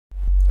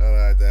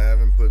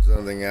put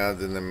something out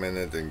in a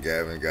minute, and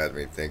Gavin got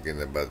me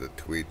thinking about the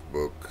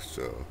Tweetbook.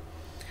 So,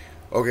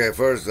 okay,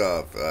 first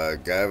off,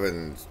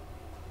 Gavin's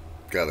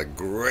got a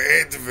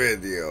great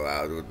video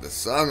out with the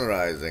sun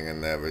rising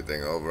and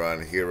everything over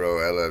on Hero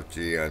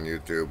LFG on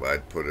YouTube.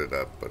 I'd put it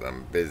up, but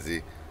I'm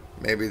busy.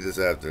 Maybe this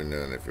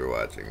afternoon, if you're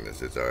watching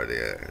this, it's already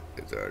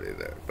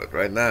there. But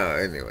right now,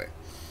 anyway,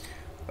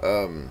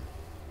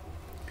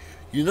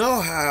 you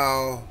know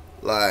how,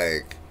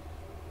 like,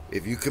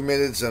 if you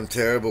committed some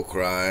terrible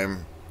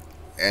crime,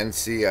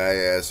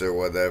 NCIS or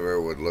whatever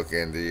would look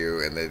into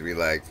you and they'd be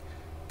like,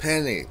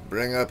 Penny,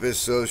 bring up his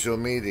social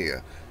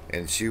media,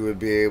 and she would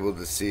be able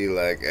to see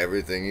like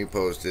everything you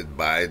posted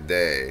by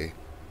day,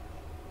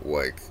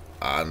 like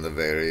on the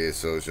various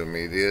social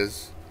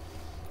medias.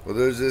 Well,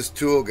 there's this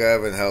tool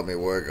Gavin helped me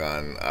work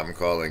on, I'm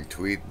calling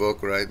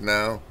Tweetbook right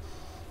now,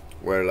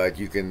 where like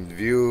you can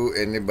view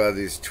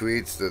anybody's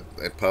tweets,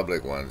 that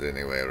public ones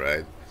anyway,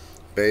 right,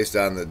 based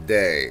on the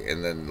day,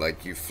 and then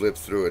like you flip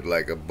through it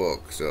like a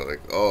book. So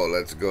like, oh,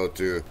 let's go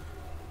to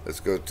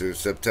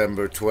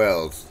September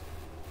 12th,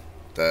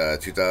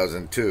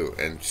 2002,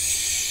 and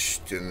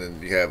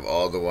then you have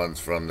all the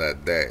ones from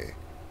that day.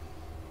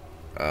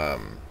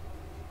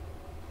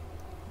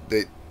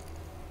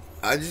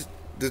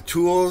 The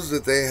tools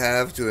that they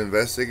have to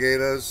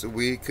investigate us,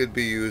 we could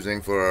be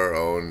using for our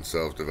own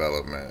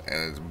self-development,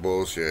 and it's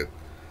bullshit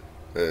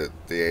that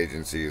the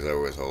agencies are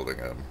withholding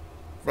them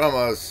from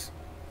us.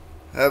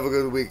 Have a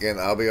good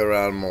weekend. I'll be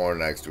around more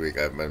next week.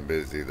 I've been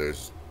busy.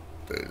 There's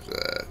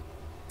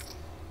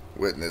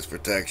witness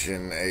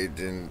protection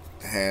agent,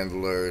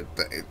 handler.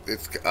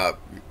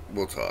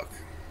 We'll talk.